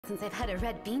since I've had a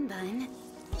red bean bun.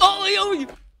 Oh!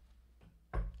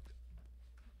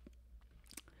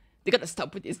 They gotta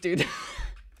stop with this, dude.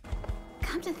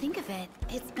 Come to think of it,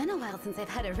 it's been a while since I've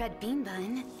had a red bean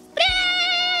bun.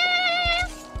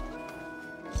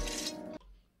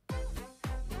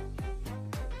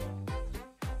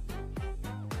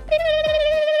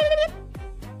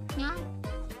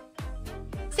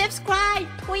 Subscribe,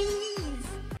 please.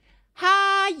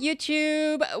 Hi,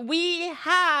 YouTube. We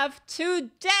have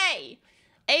today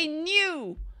a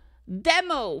new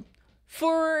demo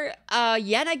for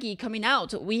Yanagi coming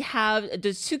out. We have the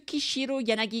Tsukishiro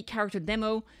Yanagi character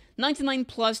demo, 99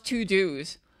 plus 2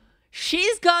 do's.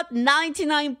 She's got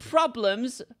 99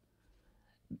 problems,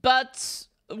 but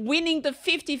winning the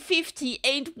 50-50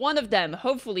 ain't one of them,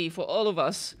 hopefully, for all of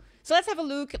us. So let's have a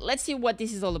look. Let's see what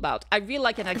this is all about. I really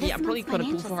like Yanagi. I'm probably gonna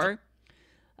pull for her.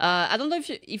 I don't know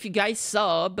if you guys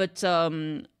saw, but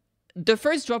the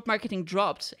first drop marketing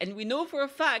dropped, and we know for a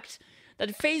fact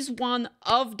that phase 1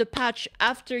 of the patch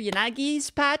after Yanagi's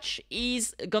patch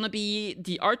is gonna be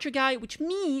the archer guy, which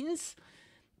means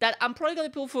that I'm probably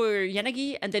gonna pull for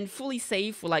Yanagi and then fully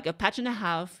save for like a patch and a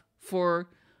half for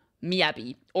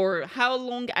Miyabi, or how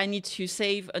long I need to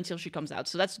save until she comes out.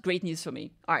 So that's great news for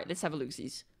me. All right, let's have a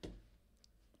look-sies.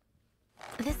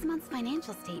 This month's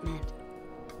financial statement.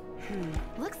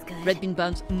 Looks good. Red bean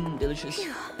buns, delicious.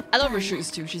 Phew, I love her done. shoes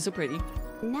too, she's so pretty.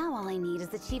 Now all I need is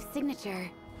the chief's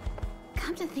signature.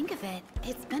 Come to think of it,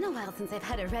 it's been a while since I've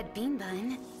had a red bean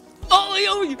bun.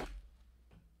 Oh!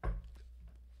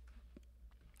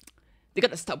 They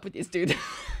gotta stop with this, dude.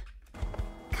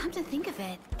 Come to think of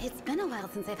it, it's been a while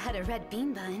since I've had a red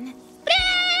bean bun.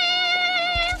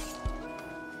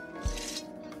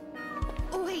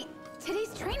 Oh wait,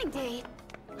 today's training day.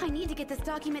 I need to get this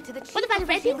document to the chief. What about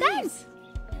before red she bean leaves.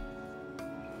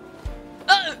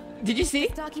 buns? Did you see?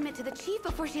 This document to the chief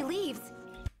before she leaves.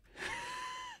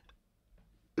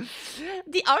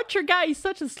 The archer guy is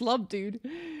such a slub, dude.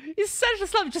 He's such a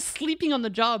slub, just sleeping on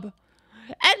the job.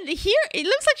 And here, it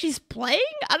looks like she's playing.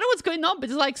 I don't know what's going on, but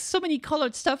there's like so many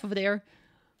colored stuff over there.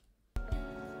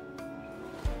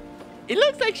 It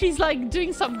looks like she's like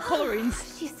doing some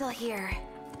colorings. She's still here.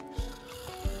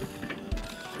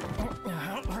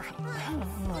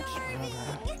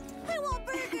 I want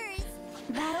burgers.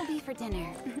 That'll be for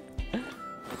dinner.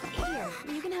 Here,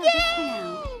 you can have this for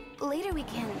now. Later we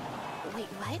can... Wait,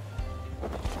 what?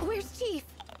 Where's Chief?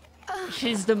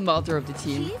 She's the mother of the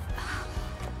team. Chief?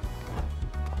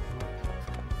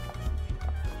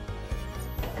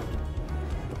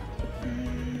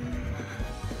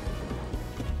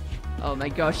 Oh my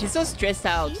gosh, she's so stressed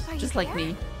out, Chief, are you just like there?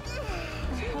 me.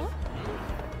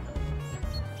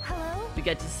 Hello? We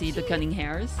get to see the cunning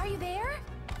hairs. Are you there?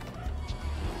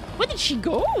 Where did she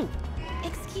go?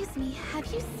 Excuse me, have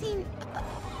you seen...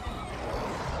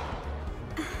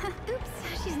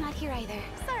 Oops, she's not here either.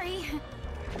 Sorry.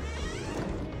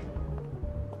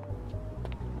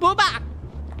 Booba!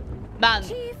 Man,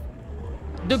 Chief,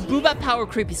 the Booba power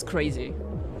creep is crazy.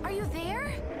 are you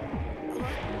there?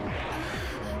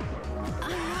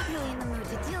 I'm not really in the mood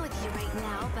to deal with you right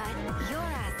now, but you're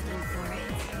asking for it.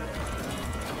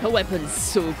 Her weapon is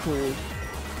so cool.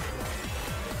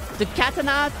 The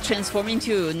katana transforming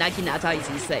into Naginata is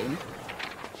insane.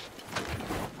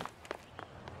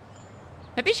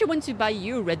 Maybe she wants to buy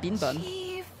you a red bean bun.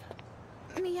 Chief,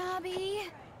 Miyabi.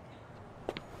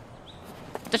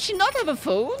 Does she not have a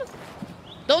phone?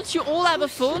 Don't you all have a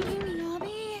phone?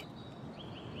 Miyabi.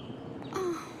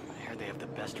 Oh, I heard they have the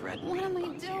best red what bean am I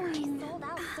buns here. doing? Sold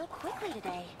out so quickly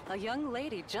today. A young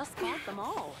lady just bought them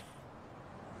all.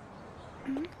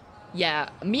 Yeah,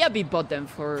 Miyabi bought them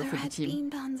for the red team. bean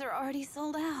buns are already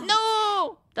sold out.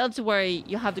 No! Don't worry,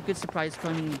 you have the good surprise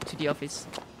coming to the office.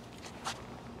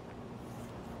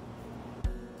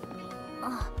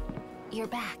 Oh, you're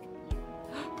back.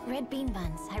 Red bean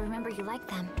buns. I remember you liked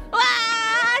them.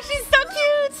 Ah, she's so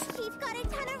cute! Chief got a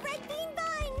ton of red bean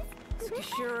buns.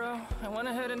 Tsukishiro, I went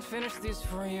ahead and finished these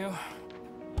for you.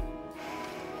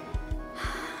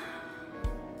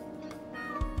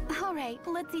 All right,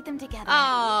 let's eat them together.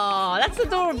 Oh, that's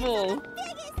adorable.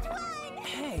 Biggest one.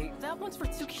 Hey, that one's for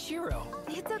Tsukishiro.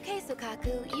 It's okay,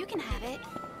 Sukaku. You can have it.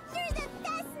 You're the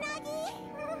best, Nuggy.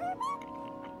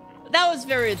 That was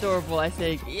very adorable, I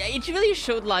think. Yeah, it really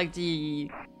showed like the...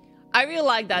 I really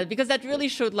like that because that really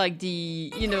showed like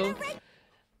the, you know,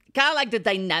 kind of like the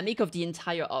dynamic of the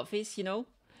entire office, you know?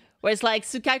 Where it's like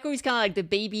Sukaku is kind of like the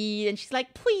baby and she's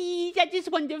like, please, I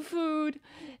just want the food.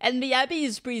 And Miyabi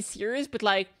is pretty serious, but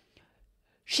like,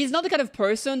 she's not the kind of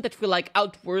person that will like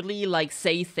outwardly like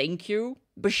say thank you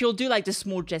but she'll do like the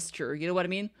small gesture, you know what I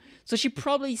mean? So she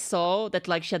probably saw that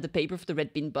like she had the paper for the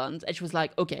red bean buns, and she was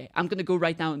like, okay, I'm gonna go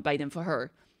right now and buy them for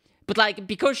her. But like,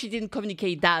 because she didn't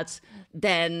communicate that,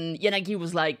 then Yanagi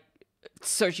was like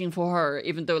searching for her,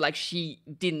 even though like she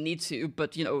didn't need to,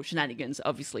 but you know, shenanigans,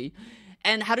 obviously.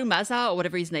 And Harumasa, or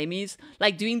whatever his name is,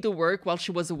 like doing the work while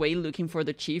she was away looking for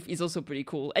the chief is also pretty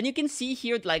cool. And you can see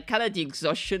here like kind of the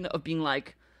exhaustion of being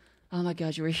like, oh my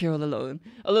god, you were here all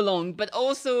along. But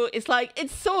also, it's like,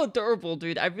 it's so adorable,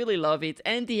 dude. I really love it.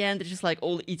 And in the end, they're just like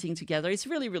all eating together. It's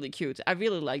really, really cute. I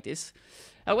really like this.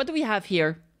 What do we have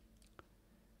here?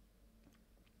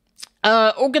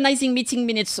 Organizing meeting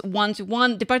minutes 1 to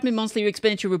 1. Department monthly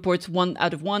expenditure reports 1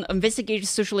 out of 1. Investigate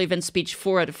social event speech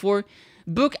 4 out of 4.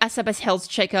 Book Asaba's health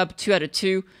checkup 2 out of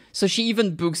 2. So she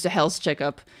even books the health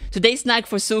checkup. Today's snack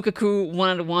for Sokaku 1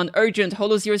 out of 1. Urgent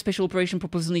Holo Zero special operation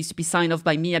proposal needs to be signed off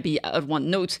by Miyabi at 1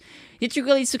 note.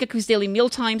 Literally Sukaku's daily meal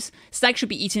times. Snack should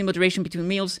be eaten in moderation between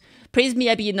meals. Praise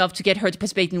Miyabi enough to get her to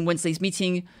participate in Wednesday's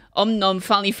meeting. Nom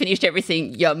finally finished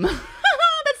everything. Yum.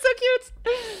 That's so cute.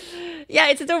 Yeah,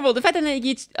 it's adorable. The fact that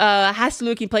Nagi has to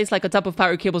look in place like on top of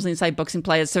power cables inside boxing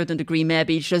play at a certain degree,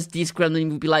 maybe it's just disgruntled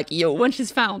and would be like, yo, when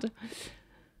she's found.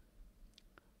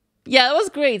 Yeah, that was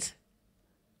great.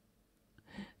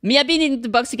 Miyabi needed the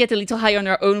box to get a little higher on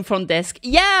her own front desk.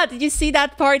 Yeah, did you see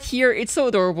that part here? It's so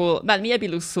adorable. Man, Miyabi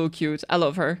looks so cute. I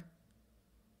love her.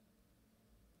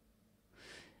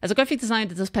 As a graphic designer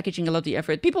that does packaging, I love the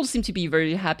effort. People seem to be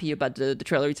very happy about the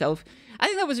trailer itself. I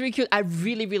think that was really cute. I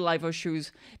really, really like her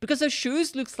shoes. Because her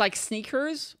shoes looks like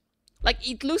sneakers. Like,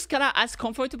 it looks kind of as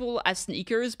comfortable as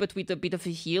sneakers, but with a bit of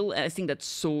a heel. And I think that's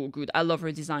so good. I love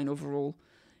her design overall.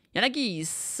 Yanagi is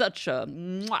such a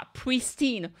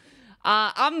pristine.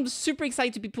 I'm super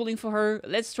excited to be pulling for her.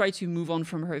 Let's try to move on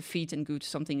from her feet and go to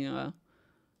something...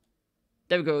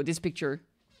 There we go, this picture.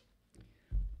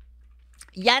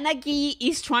 Yanagi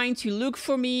is trying to look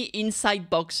for me inside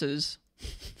boxes.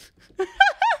 Like,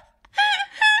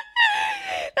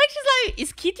 she's like,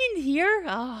 is Kitty in here?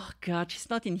 Oh god, she's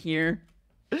not in here.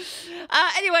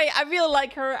 Anyway, I really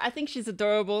like her. I think she's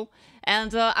adorable.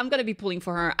 And I'm gonna be pulling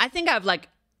for her. I think I have like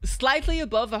slightly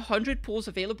above 100 pulls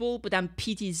available, but I'm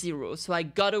PT 0. So I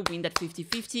gotta win that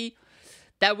 50-50.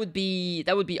 That would be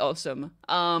awesome.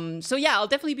 So yeah, I'll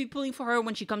definitely be pulling for her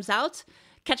when she comes out.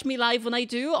 Catch me live when I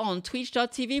do on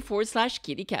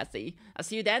twitch.tv/KittyKathee. I'll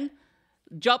see you then.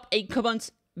 Drop a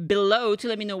comment below to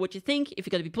let me know what you think. If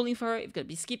you're going to be pulling for her, if you're going to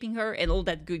be skipping her, and all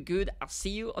that good. I'll see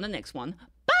you on the next one.